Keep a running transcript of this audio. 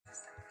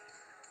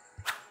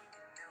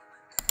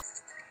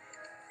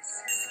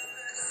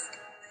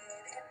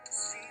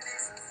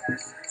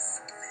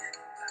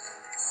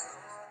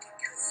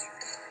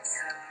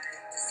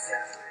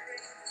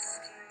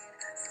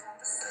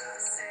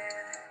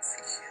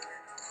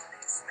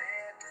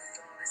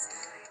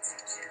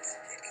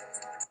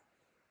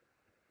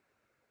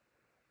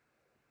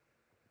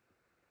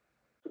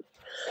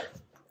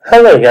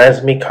Hello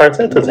guys, me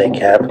Carrazedo,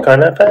 Capricorn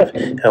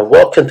F5, and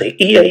welcome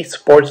to EA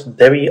Sports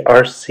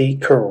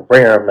WRC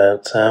Career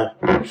Mode. So,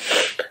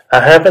 I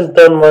haven't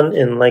done one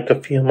in like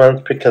a few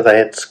months because I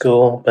had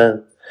school,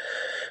 but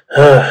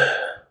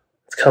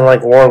it's kind of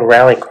like World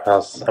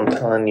Rallycross. I'm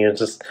telling you,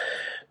 just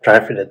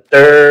drive for the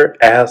dirt,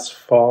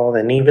 asphalt,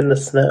 and even the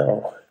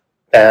snow.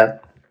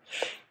 That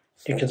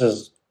you can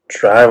just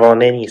drive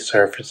on any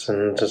surface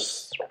and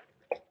just,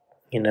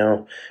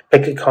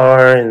 pick a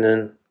car and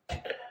then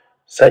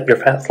set your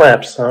fast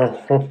laps.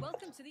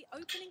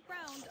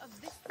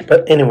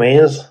 But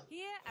anyways,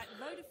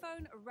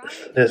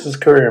 this is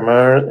career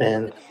mode,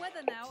 and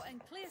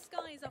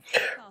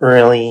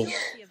really,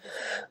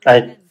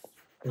 I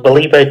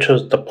believe I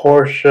chose the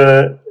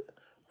Porsche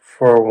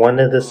for one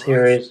of the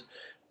series,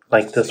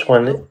 like this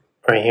one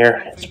right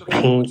here. It's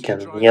pink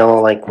and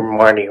yellow like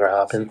Marty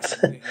Robbins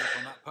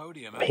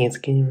paint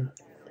scheme.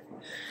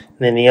 And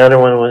then the other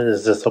one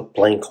is just a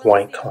blank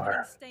white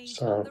car.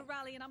 So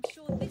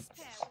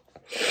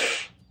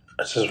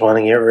I just want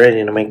to get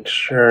ready to make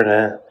sure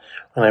that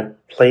when I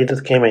play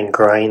this game and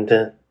grind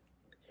it,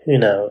 who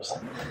knows?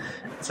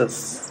 It's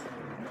just,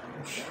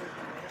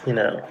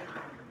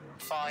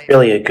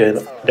 really a good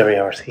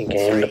WRC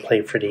game to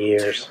play for the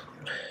years.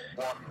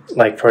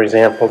 Like, for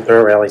example,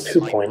 Dirt Rally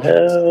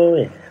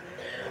 2.0 and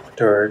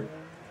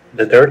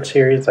the Dirt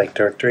series, like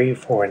Dirt 3,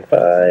 4, and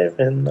 5,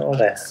 and all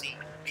that.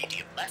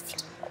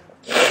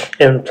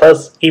 And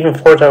plus, even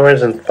Forza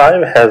Horizon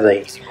 5 has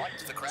a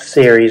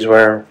series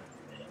where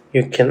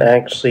you can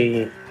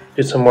actually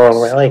do some more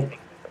rally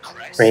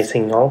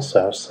racing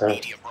also. So,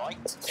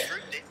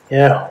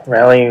 yeah,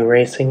 rally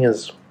racing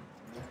is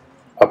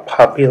a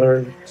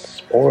popular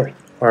sport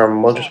or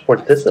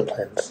motorsport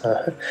discipline.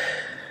 So,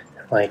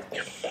 like,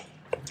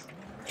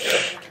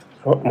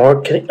 what more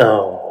can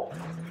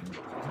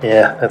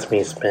yeah, that's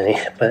me spinning.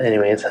 But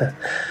anyways,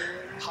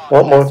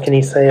 what more can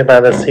you say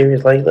about a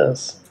series like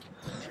this?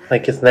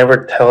 Like, it's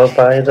never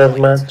televised as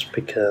much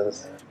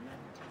because,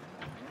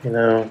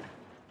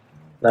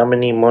 not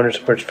many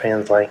motorsports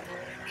fans, like,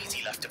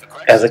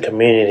 as a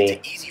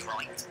community,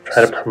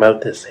 try to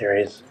promote this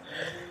series.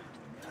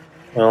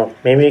 Well,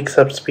 maybe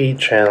except Speed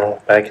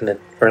Channel back in the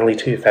early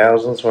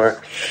 2000s,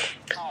 where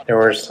there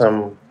were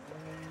some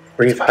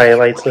brief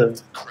highlights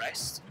of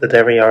the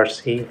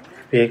WRC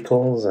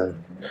vehicles,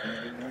 and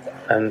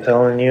I'm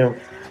telling you,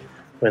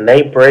 when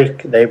they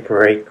break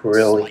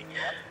really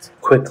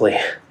quickly,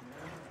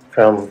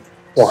 from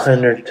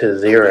 100 to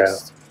 0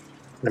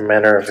 in a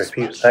matter of a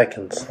few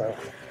seconds.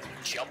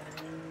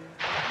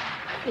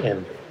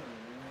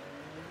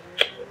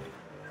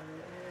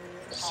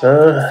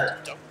 So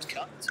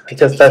I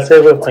guess that's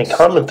it with my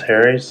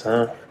commentary.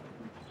 So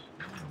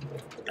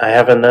I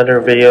have another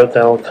video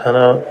that'll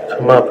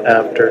come up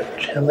after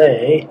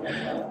Chile.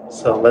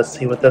 So let's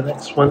see what the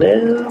next one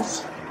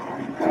is.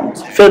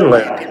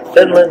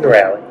 Finland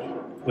Rally,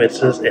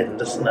 which is in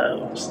the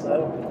snow.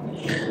 So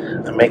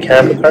I make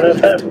Capricorn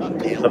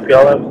FM. Hope you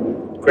all have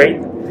a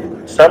great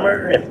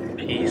summer and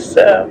peace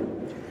out.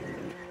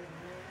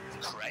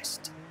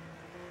 Crest.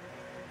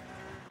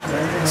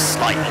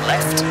 Slight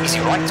left, easy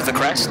right to the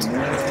crest.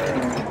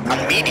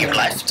 And medium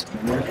left.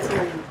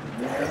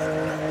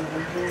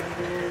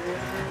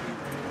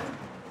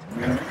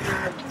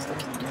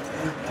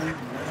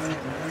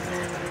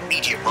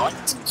 Medium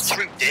right,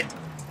 through dip.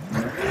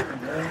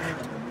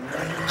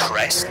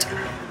 Crest.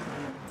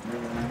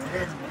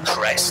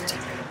 Crest.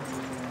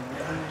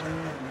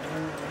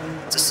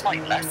 To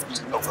slight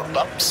left, over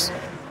bumps.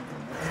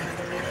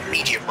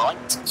 Medium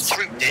right,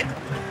 through dip.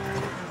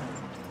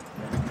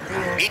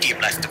 Medium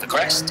left of the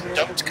crest,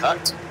 don't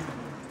cut.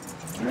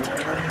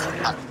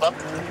 And bump.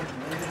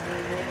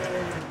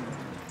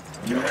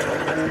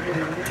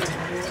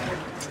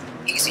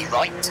 Easy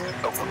right,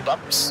 over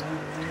bumps.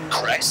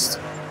 Crest.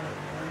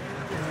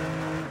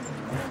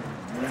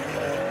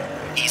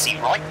 Easy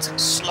right,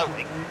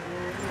 slowing.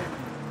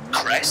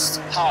 Crest,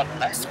 hard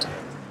left.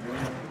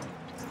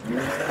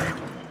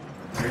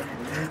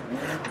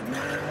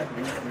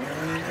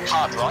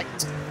 Hard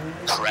right,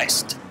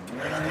 crest.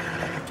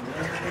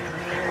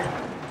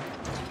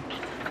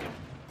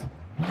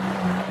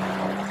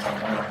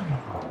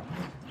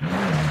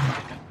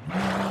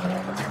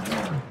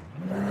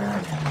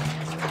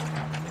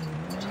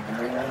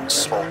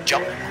 Small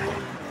jump.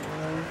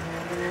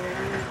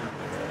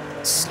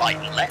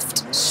 Slight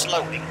left,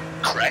 slowing,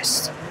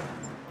 crest.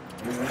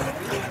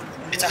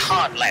 It's a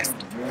hard left.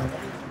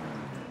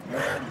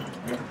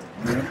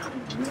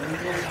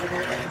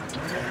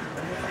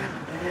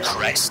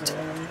 Crest.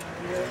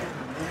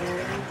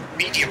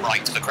 Medium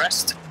right to the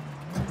crest.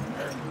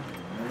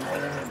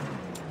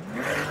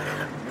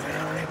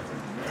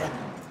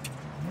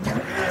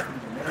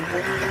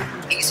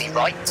 Easy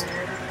right.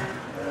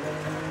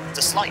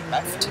 To slight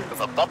left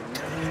of a bump.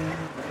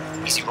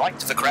 Easy right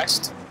to the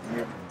crest.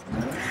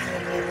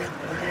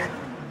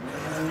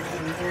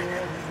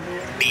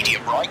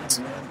 Medium right.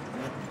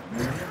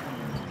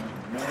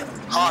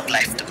 Hard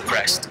left of the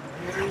crest.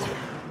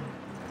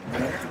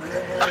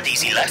 And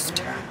easy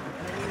left.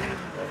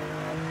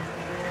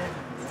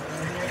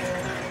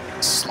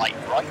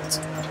 slight right,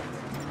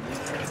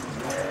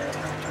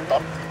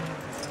 bump,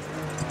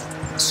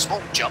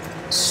 small jump,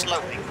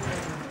 slowing,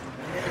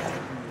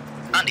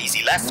 and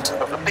easy left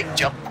over big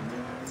jump,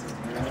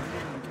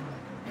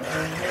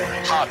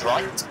 hard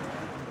right,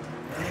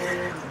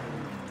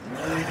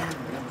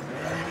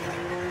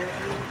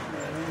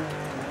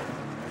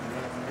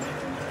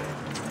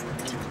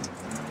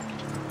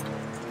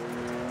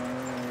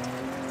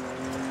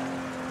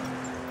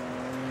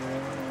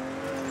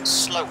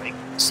 slowing,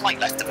 slight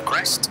left of a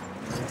crest,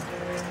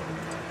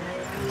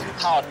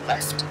 hard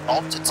left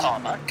onto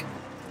tarmac,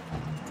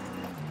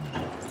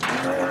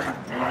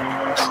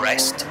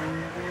 crest,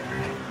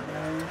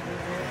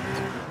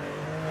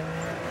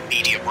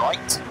 medium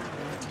right,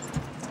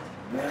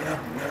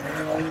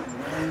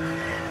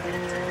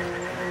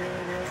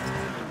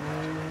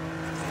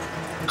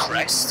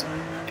 crest,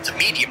 into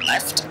medium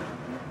left,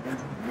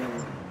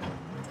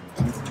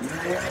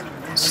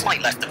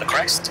 slight left of the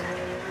crest,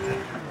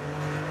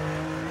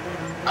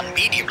 and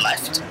medium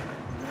left,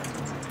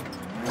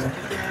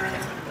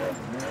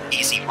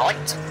 easy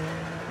right,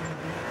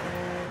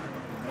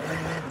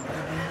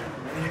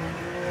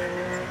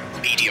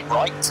 medium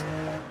right,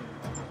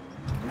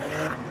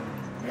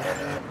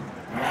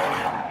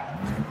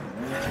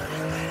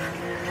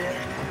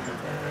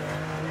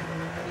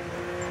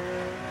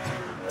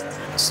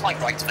 slight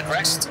right to the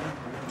crest,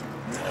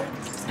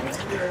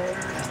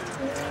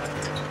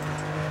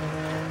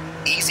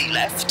 easy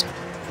left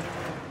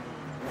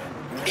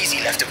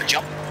of a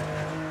jump,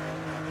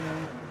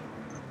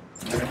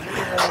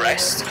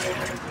 crest,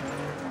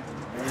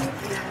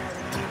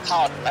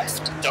 hard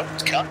left,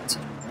 don't cut,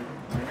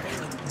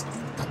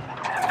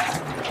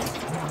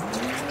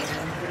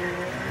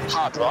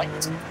 hard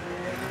right,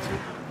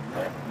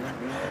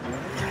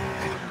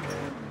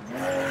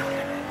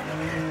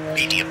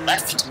 medium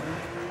left,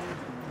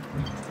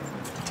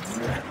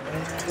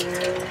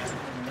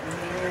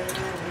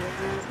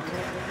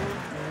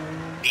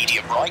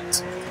 medium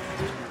right,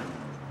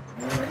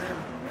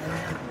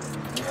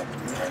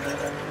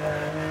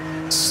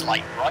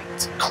 slight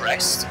right,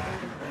 crest,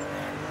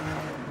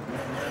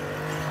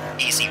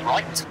 easy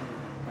right,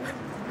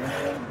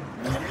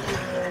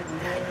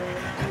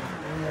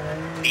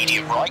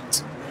 medium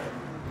right,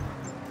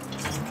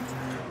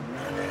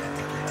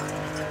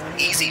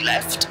 easy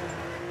left,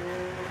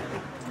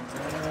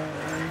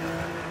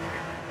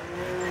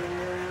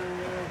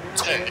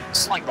 turn,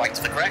 slight right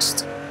to the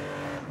crest,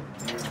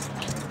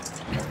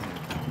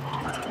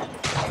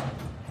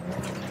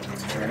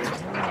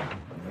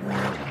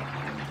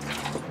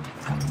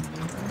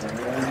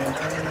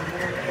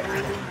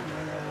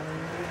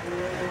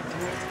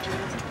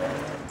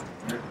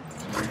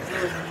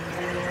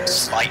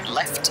 slight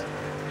left,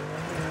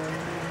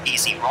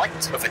 easy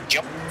right with a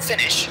jump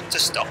finish to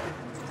stop.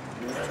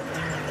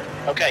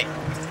 Okay,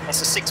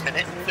 that's a 6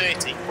 minute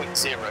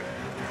 30.0.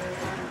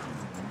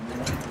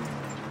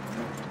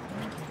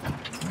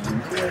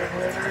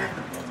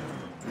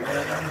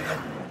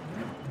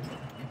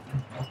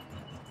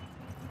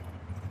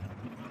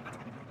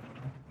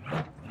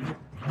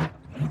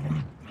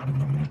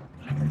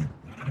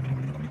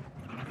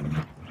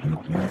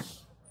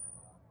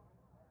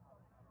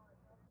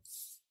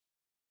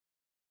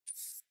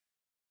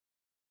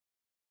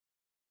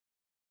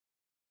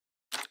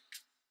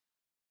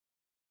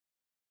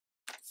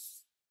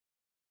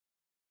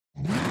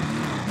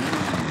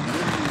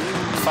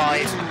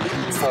 Five,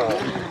 4,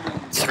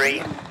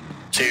 3,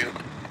 2,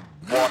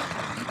 1,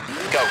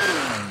 go.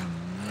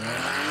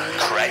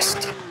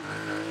 Crest.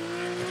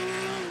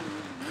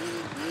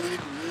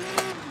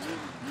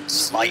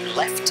 Slight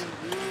left.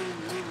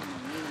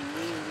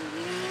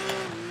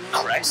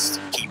 Crest,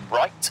 keep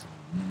right.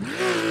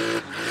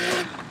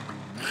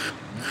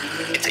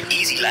 Into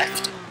easy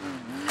left.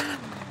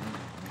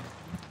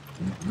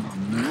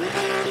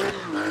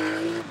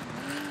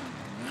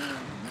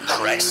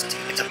 Crest,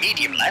 into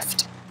medium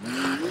left.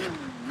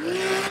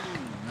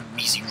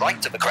 Easy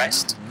right to the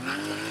crest,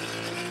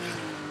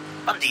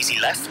 and easy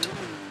left,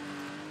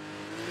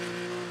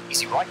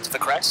 easy right to the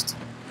crest,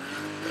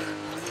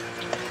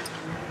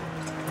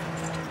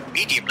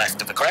 medium left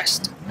to the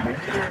crest,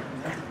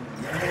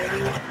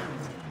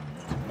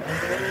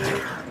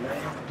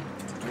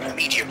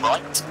 medium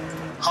right,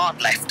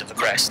 hard left to the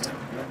crest,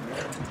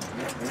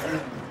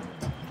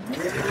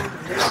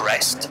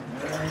 crest,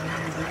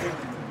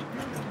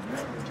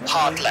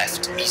 hard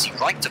left, easy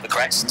right to the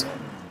crest,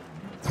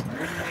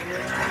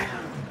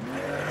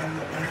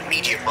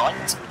 medium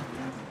right,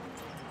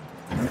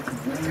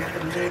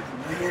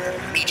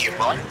 medium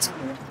right,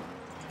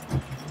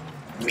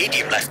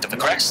 medium left of the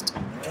crest,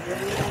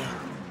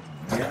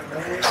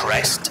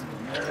 crest,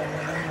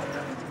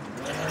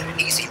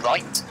 easy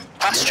right,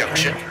 pass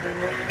junction,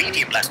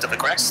 medium left of the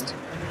crest,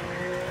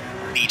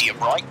 medium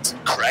right,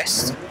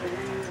 crest,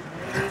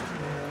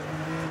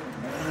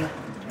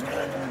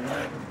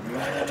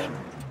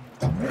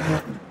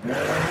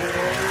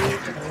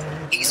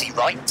 easy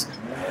right,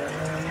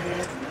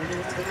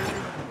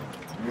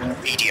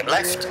 medium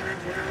left,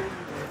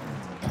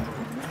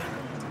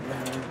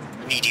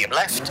 medium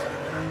left,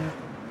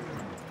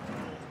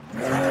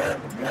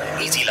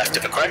 Easy left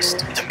of a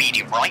crest into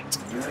medium right.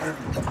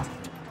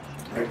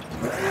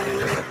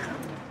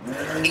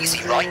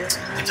 Easy right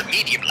into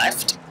medium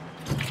left.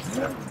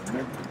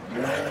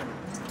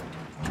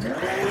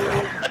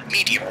 And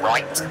medium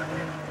right.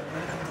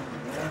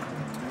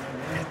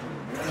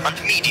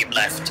 And medium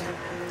left.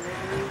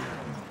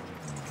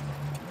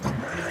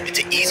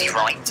 Into easy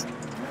right.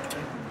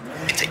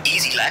 Into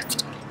easy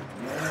left.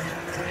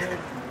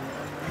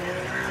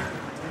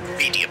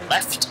 Medium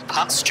left,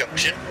 past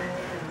junction.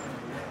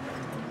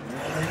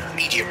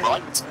 Medium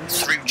right,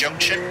 through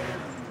junction.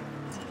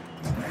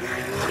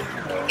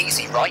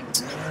 Easy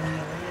right.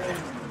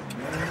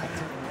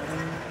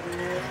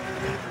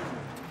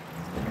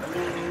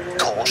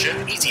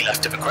 Caution, easy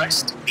left of a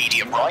crest.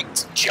 Medium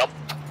right, jump.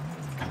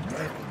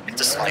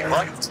 Into slight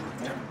right.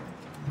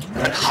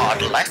 And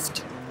hard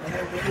left.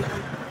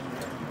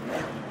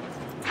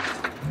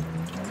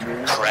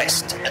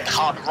 Crest and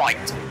hard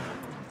right.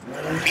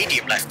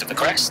 Medium left of the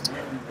crest.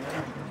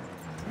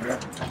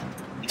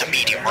 Into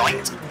medium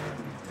right.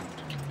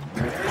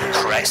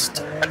 Crest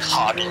and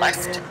hard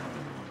left.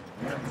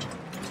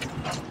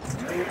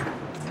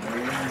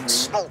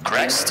 Small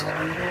crest,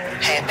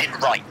 hairpin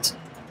right.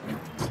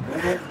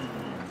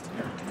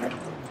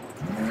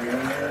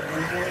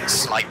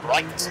 Slight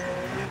right.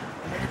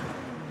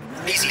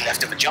 Easy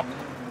left of a jump.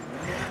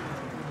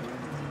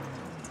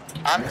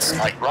 And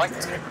slight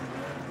right.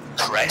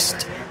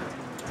 Crest.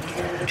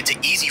 Into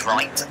easy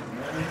right.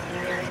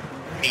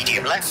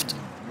 Medium left.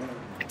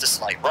 Into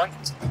slight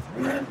right.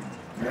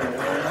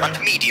 And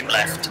medium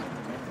left.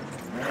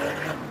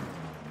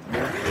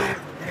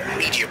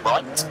 Medium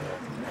right.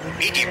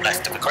 Medium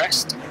left of the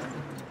crest.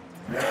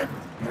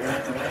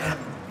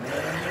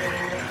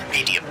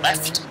 Medium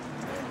left.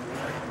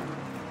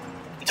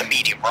 Into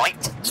medium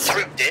right.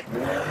 Through dip.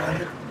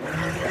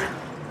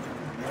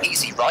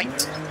 Easy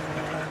right.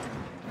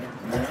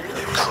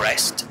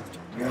 Crest.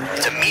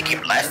 Into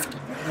medium left.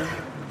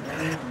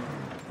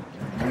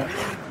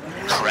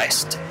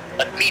 Crest.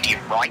 And medium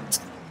right.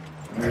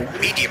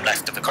 Medium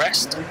left of the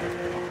crest.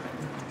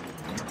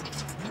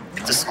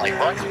 Into slight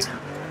right.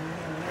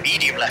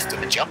 Medium left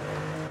of the jump.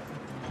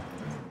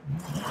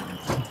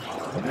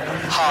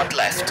 Hard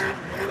left.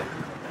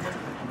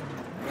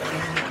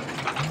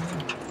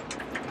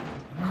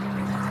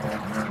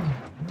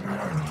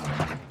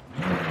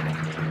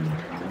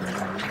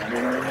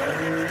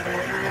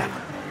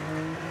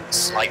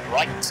 Slight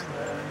right.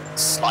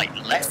 Slight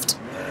left.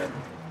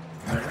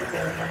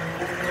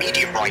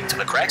 Medium right to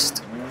the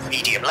crest.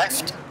 Medium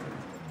left.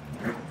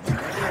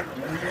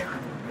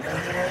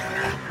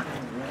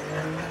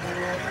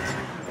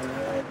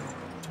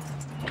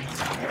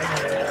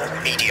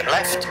 Medium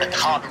left and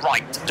hard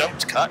right,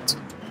 don't cut.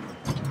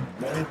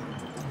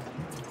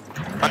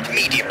 And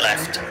medium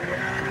left.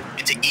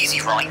 Into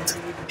easy right.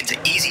 Into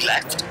easy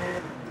left.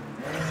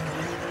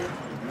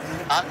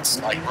 And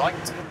slight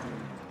right.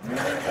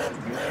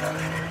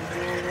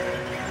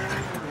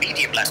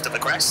 Medium left of the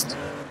crest.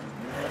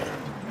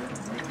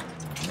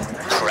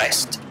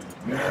 Crest.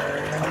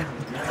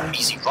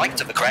 Easy right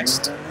of the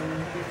crest.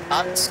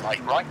 And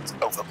slight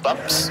right over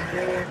bumps.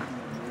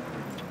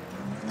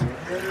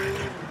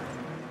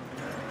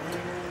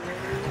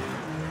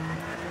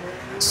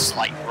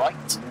 Slight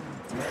right.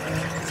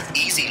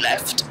 Easy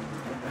left.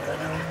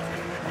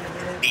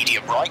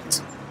 Medium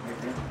right.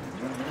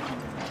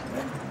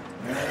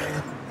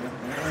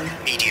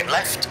 Medium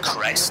left,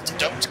 crest,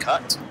 don't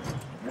cut.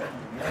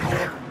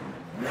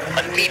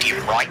 And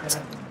medium right.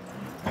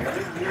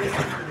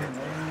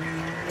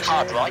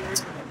 Hard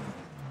right.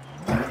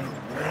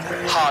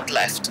 Hard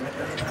left.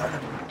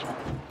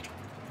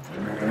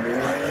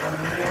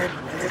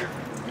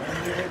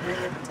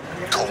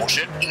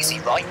 Caution, easy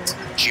right,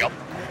 jump.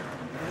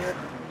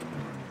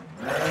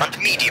 And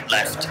medium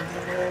left.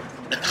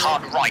 And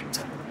hard right.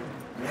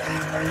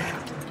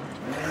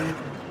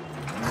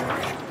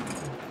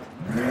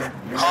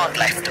 Hard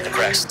left of the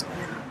crest.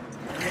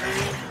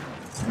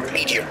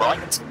 Medium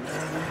right.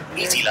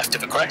 Easy left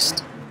of the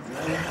crest.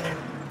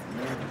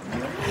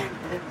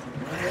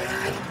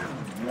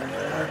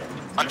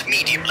 And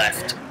medium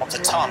left onto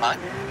tarmac.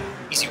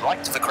 Easy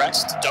right of the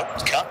crest,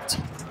 don't cut.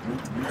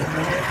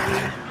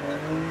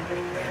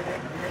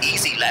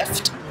 Easy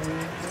left.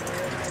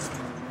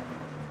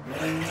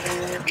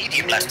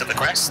 Medium left of the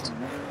crest.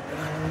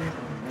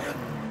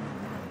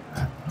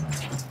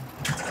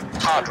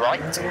 Hard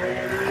right.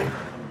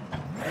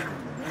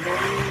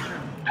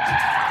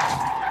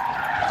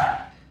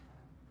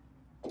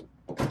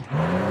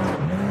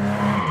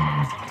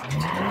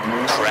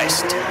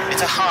 Crest.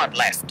 It's a hard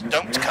left,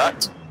 don't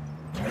cut.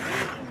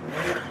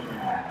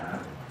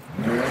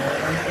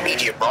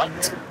 Medium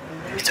right.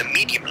 It's a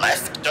medium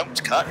left,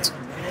 don't cut.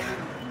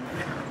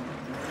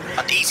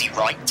 And easy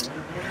right.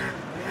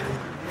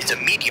 It's a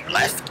medium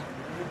left.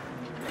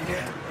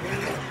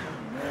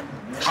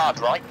 Hard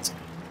right.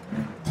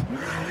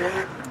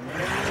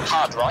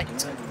 Hard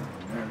right.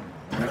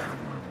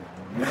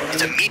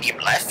 It's a medium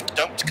left,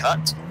 don't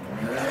cut.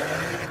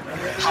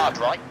 Hard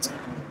right.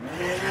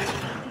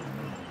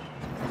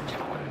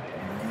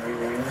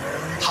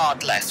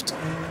 hard left,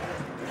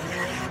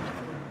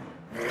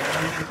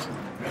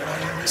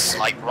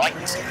 slight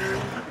right,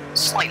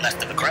 slight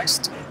left of the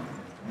crest,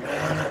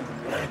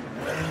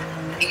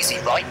 easy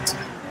right,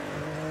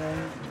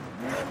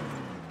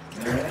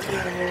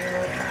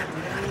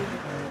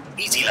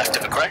 easy left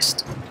of the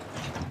crest,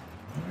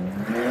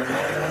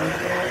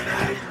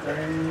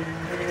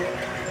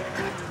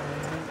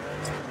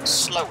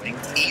 slowing,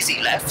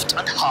 easy left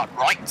and hard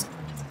right,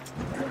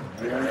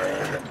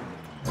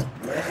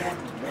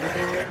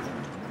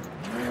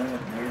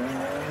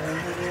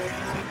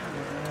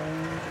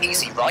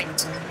 easy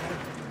right,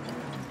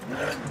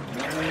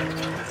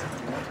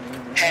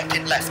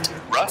 hairpin left,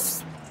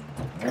 rough,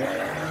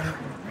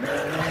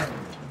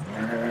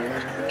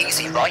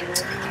 easy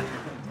right,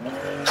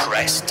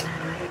 crest,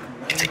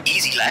 into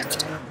easy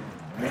left,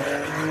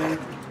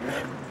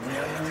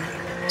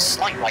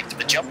 slight right to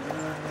the jump,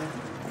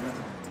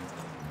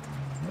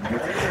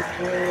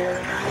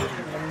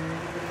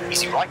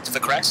 easy right to the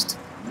crest,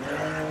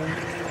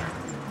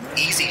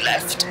 easy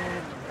left,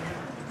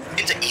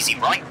 into easy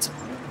right,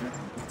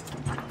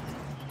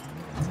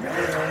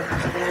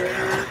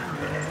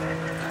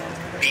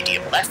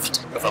 medium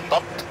left with a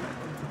bump,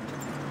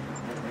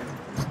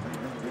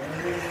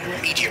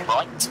 medium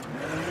right,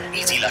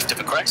 easy left of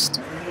the crest,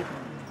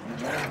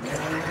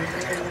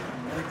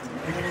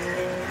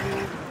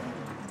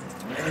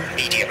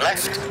 medium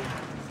left,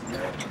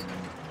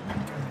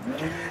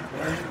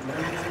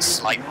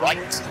 slight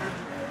right,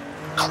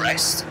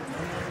 crest,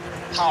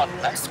 hard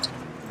left,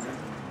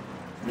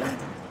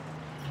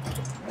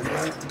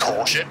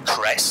 caution,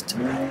 crest,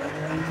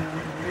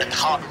 and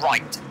hard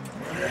right,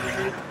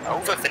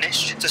 over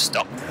finish to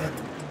stop.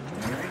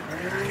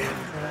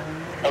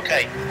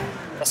 Okay,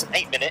 that's an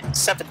 8-minute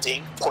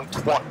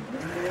 17.1.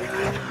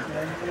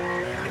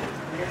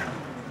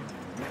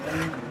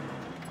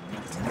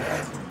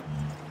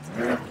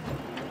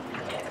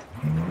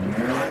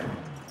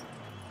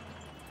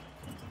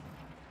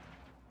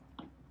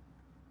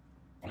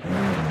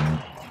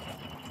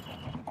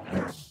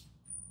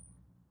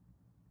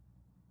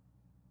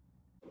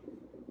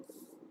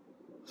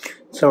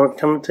 So we're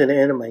coming to the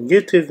end of my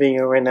YouTube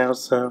video right now,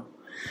 so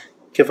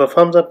give a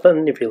thumbs up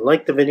button if you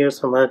like the video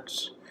so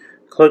much.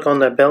 Click on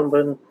that bell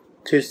button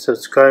to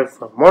subscribe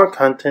for more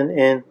content,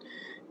 and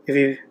if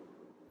you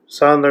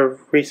saw the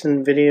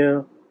recent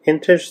video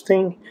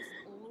interesting,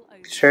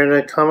 share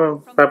the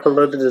comment right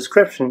below the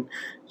description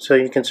so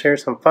you can share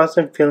some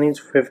positive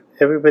feelings with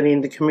everybody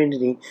in the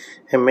community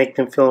and make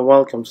them feel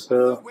welcome.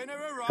 So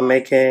I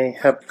make a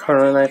happy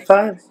Carlo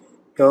 95.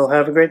 You'll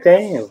have a great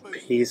day and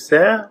peace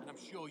out.